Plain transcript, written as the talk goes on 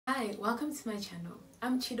Hi, welcome to my channel.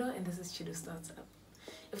 I'm Chido and this is Chido Starts Up.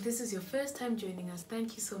 If this is your first time joining us,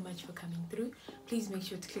 thank you so much for coming through. Please make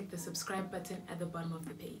sure to click the subscribe button at the bottom of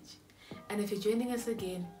the page. And if you're joining us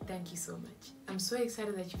again, thank you so much. I'm so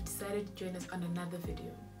excited that you've decided to join us on another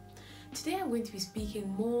video. Today I'm going to be speaking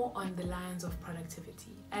more on the lines of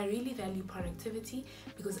productivity. I really value productivity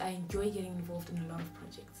because I enjoy getting involved in a lot of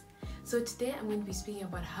projects. So today I'm going to be speaking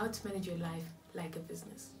about how to manage your life like a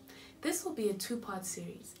business. This will be a two-part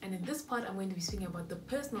series, and in this part I'm going to be speaking about the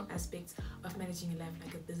personal aspects of managing your life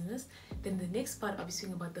like a business. Then the next part I'll be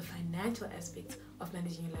speaking about the financial aspects of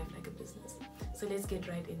managing your life like a business. So let's get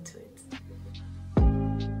right into it.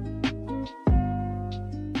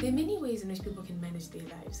 There are many ways in which people can manage their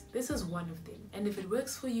lives. This is one of them, and if it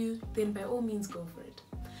works for you, then by all means go for it.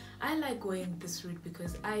 I like going this route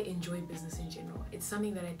because I enjoy business in general. It's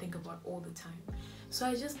something that I think about all the time. So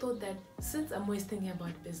I just thought that since I'm always thinking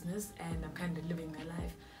about business and I'm kind of living my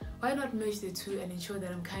life, why not merge the two and ensure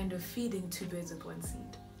that I'm kind of feeding two birds with one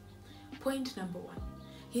seed? Point number one,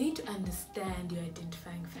 you need to understand your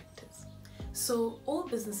identifying factors. So all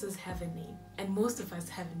businesses have a name, and most of us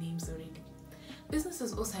have names already.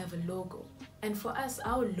 Businesses also have a logo, and for us,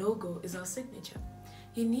 our logo is our signature.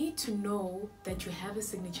 You need to know that you have a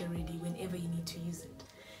signature ready whenever you need to use it.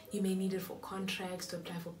 You may need it for contracts, to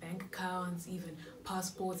apply for bank accounts, even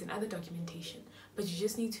passports and other documentation, but you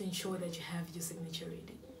just need to ensure that you have your signature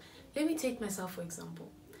ready. Let me take myself for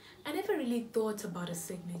example. I never really thought about a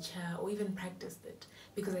signature or even practiced it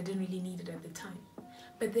because I didn't really need it at the time.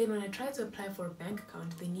 But then when I tried to apply for a bank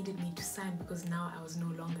account, they needed me to sign because now I was no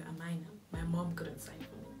longer a minor. My mom couldn't sign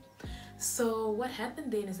for me. So what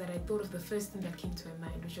happened then is that I thought of the first thing that came to my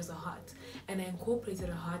mind, which was a heart, and I incorporated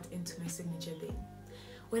a heart into my signature then.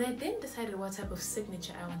 When I then decided what type of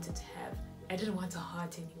signature I wanted to have, I didn't want a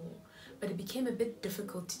heart anymore, but it became a bit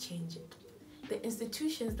difficult to change it. The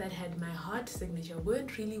institutions that had my heart signature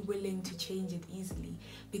weren't really willing to change it easily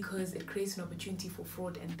because it creates an opportunity for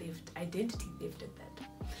fraud and theft, identity theft at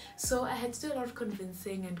that. So I had to do a lot of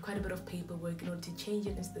convincing and quite a bit of paperwork in order to change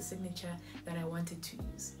it into the signature that I wanted to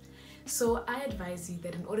use. So I advise you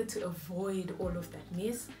that in order to avoid all of that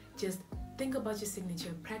mess, just think about your signature,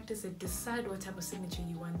 practice it, decide what type of signature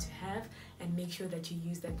you want to have, and make sure that you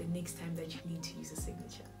use that the next time that you need to use a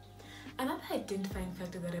signature. Another identifying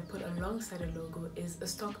factor that I put alongside a logo is a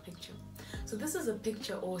stock picture. So this is a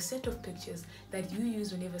picture or a set of pictures that you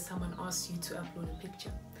use whenever someone asks you to upload a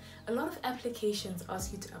picture. A lot of applications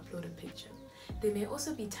ask you to upload a picture. There may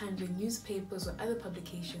also be times when newspapers or other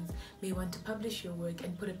publications may want to publish your work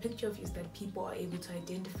and put a picture of you so that people are able to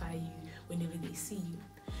identify you whenever they see you.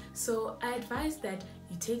 So I advise that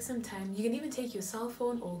you take some time. You can even take your cell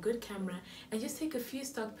phone or a good camera and just take a few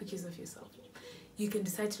stock pictures of yourself. You can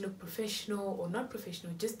decide to look professional or not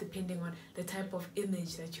professional, just depending on the type of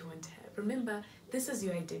image that you want to have. Remember, this is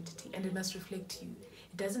your identity and it must reflect you.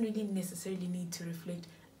 It doesn't really necessarily need to reflect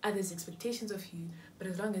others' expectations of you, but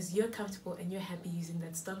as long as you're comfortable and you're happy using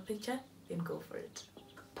that stock picture, then go for it.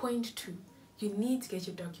 Point two, you need to get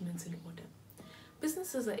your documents in order.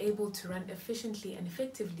 Businesses are able to run efficiently and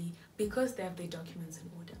effectively because they have their documents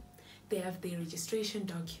in order. They have their registration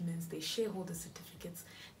documents, their shareholder certificates,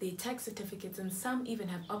 their tax certificates, and some even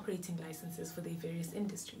have operating licenses for their various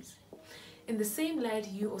industries. In the same light,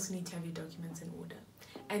 you also need to have your documents in order.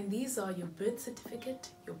 And these are your birth certificate,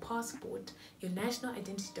 your passport, your national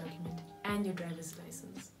identity document, and your driver's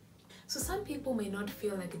license. So some people may not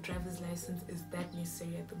feel like a driver's license is that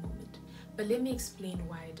necessary at the moment, but let me explain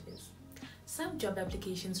why it is. Some job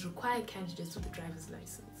applications require candidates with a driver's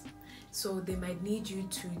license. So they might need you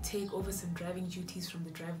to take over some driving duties from the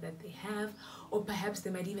driver that they have, or perhaps they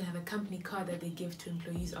might even have a company car that they give to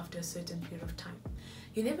employees after a certain period of time.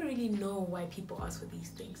 You never really know why people ask for these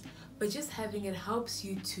things, but just having it helps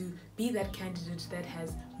you to be that candidate that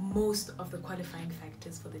has most of the qualifying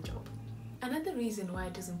factors for the job. Another reason why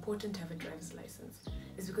it is important to have a driver's license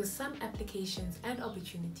is because some applications and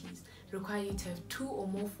opportunities require you to have 2 or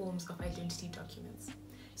more forms of identity documents.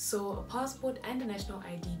 So a passport and a national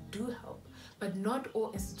ID do help, but not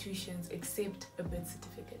all institutions accept a birth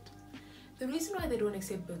certificate. The reason why they don't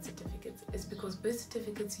accept birth certificates is because birth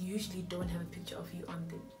certificates usually don't have a picture of you on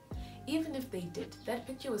them. Even if they did, that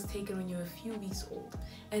picture was taken when you were a few weeks old,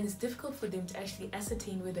 and it's difficult for them to actually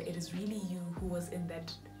ascertain whether it is really you who was in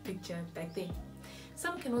that picture back then.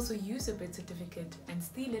 Some can also use a birth certificate and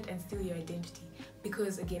steal it and steal your identity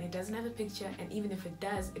because again, it doesn't have a picture, and even if it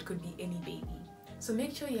does, it could be any baby. So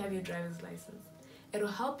make sure you have your driver's license. It will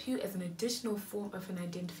help you as an additional form of an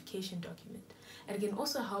identification document, and it can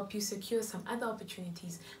also help you secure some other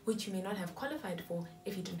opportunities which you may not have qualified for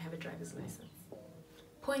if you didn't have a driver's license.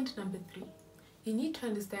 Point number 3, You need to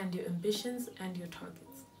understand your ambitions and your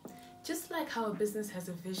targets. Just like how a business has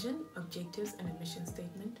a vision, objectives, and a mission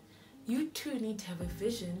statement, you too need to have a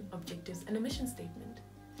vision, objectives, and a mission statement.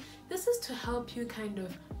 This is to help you kind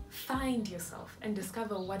of find yourself and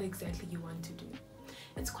discover what exactly you want to do.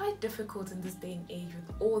 It's quite difficult in this day and age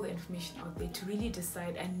with all the information out there to really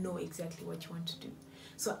decide and know exactly what you want to do.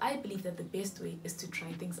 So I believe that the best way is to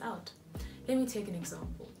try things out. Let me take an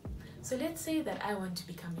example. So let's say that I want to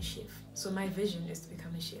become a chef. So my vision is to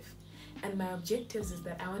become a chef. And my objectives is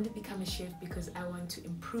that I want to become a chef because I want to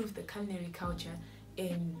improve the culinary culture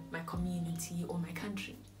in my community or my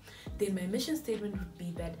country. Then my mission statement would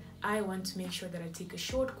be that I want to make sure that I take a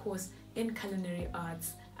short course in culinary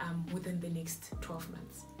arts within the next 12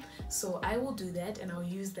 months. So I will do that, and I'll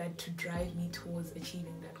use that to drive me towards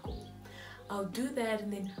achieving that goal. I'll do that,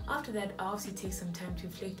 and then after that I'll obviously take some time to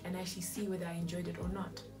reflect and actually see whether I enjoyed it or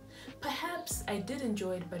not. Perhaps I did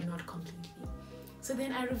enjoy it, but not completely. So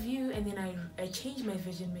then I review, and then I change my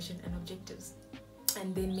vision, mission, and objectives.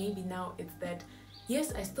 And then maybe now it's that,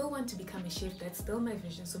 yes, I still want to become a chef. That's still my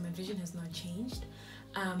vision, so my vision has not changed.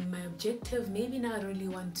 My objective, maybe now I really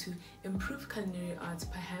want to improve culinary arts.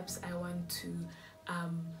 Perhaps I want to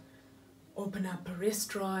open up a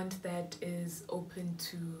restaurant that is open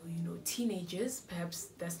to, teenagers. Perhaps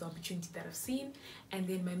that's the opportunity that I've seen. And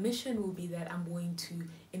then my mission will be that I'm going to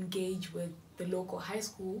engage with the local high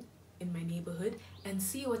school in my neighborhood and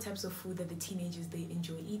see what types of food that the teenagers they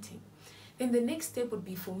enjoy eating. Then the next step would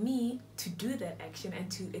be for me to do that action and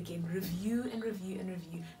to again review and review and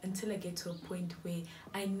review until I get to a point where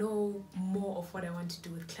I know more of what I want to do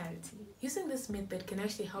with clarity. Using this method can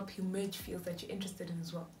actually help you merge fields that you're interested in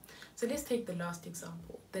as well. So let's take the last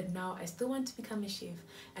example, that now I still want to become a chef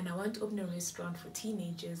and I want to open a restaurant for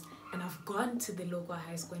teenagers, and I've gone to the local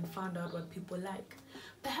high school and found out what people like.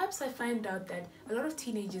 Perhaps I find out that a lot of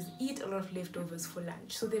teenagers eat a lot of leftovers for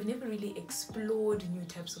lunch, so they've never really explored new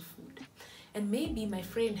types of food. And maybe my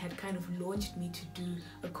friend had kind of launched me to do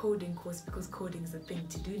a coding course because coding is a thing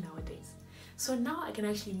to do nowadays. So now I can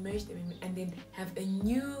actually merge them and then have a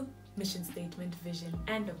new mission statement, vision,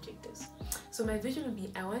 and objectives. So my vision would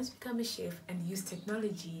be I want to become a chef and use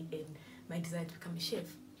technology in my desire to become a chef.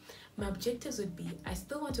 My objectives would be I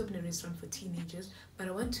still want to open a restaurant for teenagers, but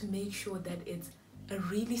I want to make sure that it's a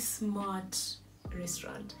really smart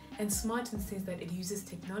restaurant, and smart in the sense that it uses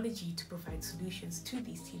technology to provide solutions to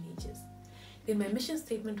these teenagers. Then my mission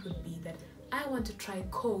statement would be that I want to try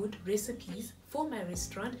code recipes for my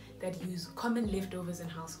restaurant that use common leftovers in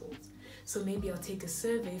households. So maybe I'll take a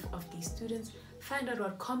survey of these students, find out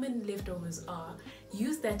what common leftovers are,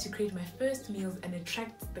 use that to create my first meals and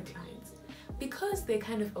attract the clients. Because they're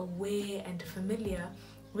kind of aware and familiar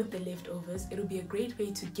with the leftovers, it'll be a great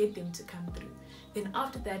way to get them to come through. Then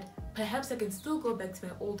after that, perhaps I can still go back to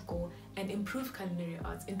my old goal and improve culinary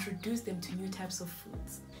arts, introduce them to new types of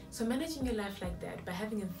foods. So managing your life like that, by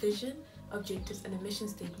having a vision, objectives, and a mission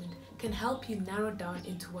statement, can help you narrow down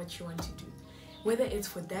into what you want to do. Whether it's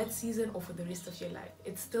for that season or for the rest of your life,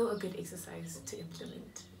 it's still a good exercise to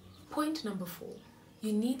implement. Point number 4,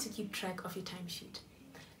 you need to keep track of your timesheet.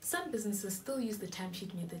 Some businesses still use the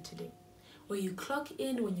timesheet method today, where you clock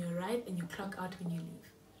in when you arrive and you clock out when you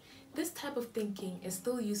leave. This type of thinking is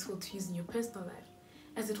still useful to use in your personal life,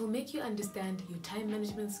 as it will make you understand your time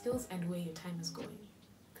management skills and where your time is going.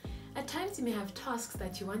 At times you may have tasks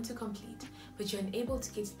that you want to complete, but you're unable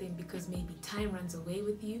to get to them because maybe time runs away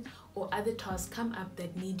with you or other tasks come up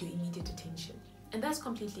that need your immediate attention. And that's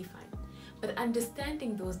completely fine. But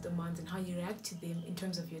understanding those demands and how you react to them in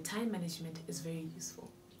terms of your time management is very useful.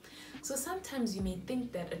 So sometimes you may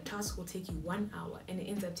think that a task will take you 1 hour and it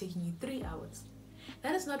ends up taking you 3 hours.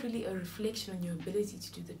 That is not really a reflection on your ability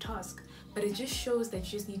to do the task, but it just shows that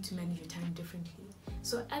you just need to manage your time differently.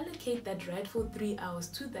 So allocate that rightful 3 hours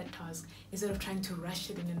to that task instead of trying to rush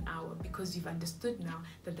it in an hour, because you've understood now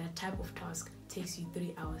that that type of task takes you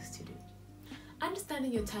 3 hours to do.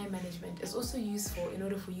 Understanding your time management is also useful in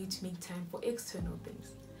order for you to make time for external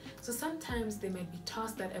things. So sometimes there might be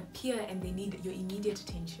tasks that appear and they need your immediate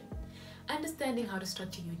attention. Understanding how to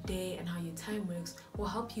structure your day and how your time works will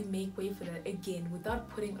help you make way for that again without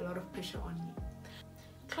putting a lot of pressure on you.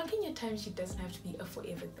 Clocking your timesheet doesn't have to be a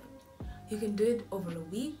forever thing. You can do it over a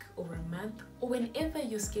week, over a month, or whenever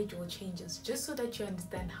your schedule changes, just so that you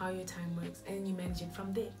understand how your time works and you manage it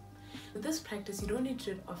from there. With this practice, you don't need to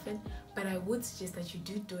do it often, but I would suggest that you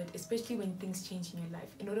do it, especially when things change in your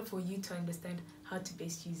life, in order for you to understand how to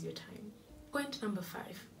best use your time. Point number 5,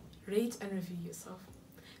 rate and review yourself.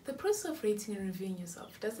 The process of rating and reviewing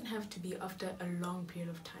yourself doesn't have to be after a long period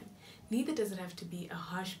of time. Neither does it have to be a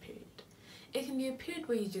harsh period. It can be a period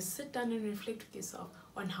where you just sit down and reflect with yourself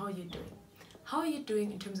on how you're doing. How are you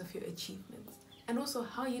doing in terms of your achievements? And also,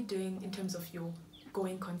 how are you doing in terms of your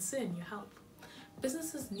going concern, your health?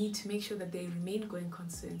 Businesses need to make sure that they remain going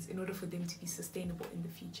concerns in order for them to be sustainable in the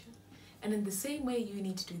future. And in the same way, you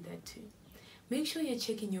need to do that too. Make sure you're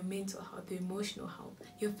checking your mental health, your emotional health,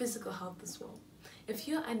 your physical health as well. If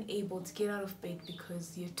you're unable to get out of bed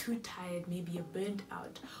because you're too tired, maybe you're burnt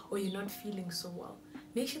out, or you're not feeling so well,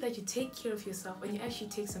 make sure that you take care of yourself and you actually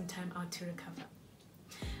take some time out to recover.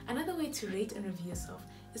 Another way to rate and review yourself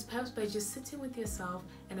is perhaps by just sitting with yourself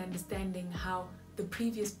and understanding how the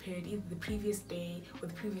previous period, either the previous day or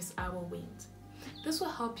the previous hour went. This will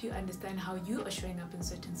help you understand how you are showing up in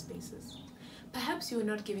certain spaces. Perhaps you are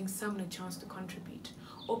not giving someone a chance to contribute,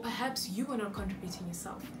 or perhaps you are not contributing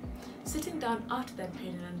yourself. Sitting down after that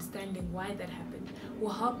period and understanding why that happened will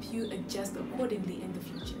help you adjust accordingly in the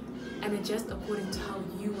future and adjust according to how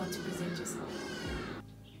you want to present yourself.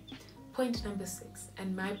 Point number 6,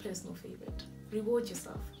 and my personal favorite, reward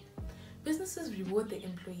yourself. Businesses reward their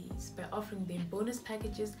employees by offering them bonus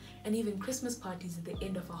packages and even Christmas parties at the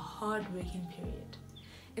end of a hard-working period.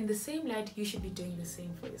 In the same light, you should be doing the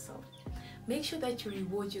same for yourself. Make sure that you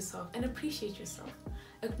reward yourself and appreciate yourself.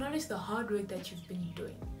 Acknowledge the hard work that you've been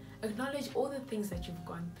doing. Acknowledge all the things that you've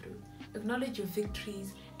gone through. Acknowledge your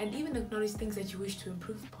victories and even acknowledge things that you wish to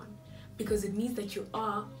improve upon, because it means that you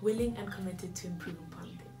are willing and committed to improve upon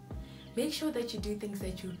them. Make sure that you do things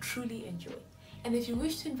that you truly enjoy. And if you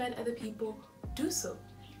wish to invite other people, do so.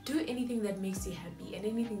 Do anything that makes you happy and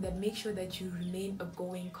anything that makes sure that you remain a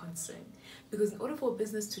going concern. Because in order for a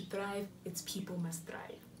business to thrive, its people must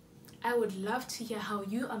thrive. I would love to hear how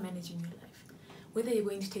you are managing your life. Whether you're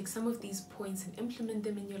going to take some of these points and implement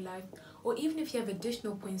them in your life, or even if you have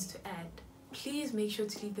additional points to add, please make sure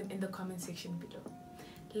to leave them in the comment section below.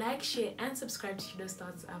 Like, share, and subscribe to Chido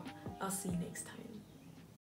Starts Up. I'll see you next time.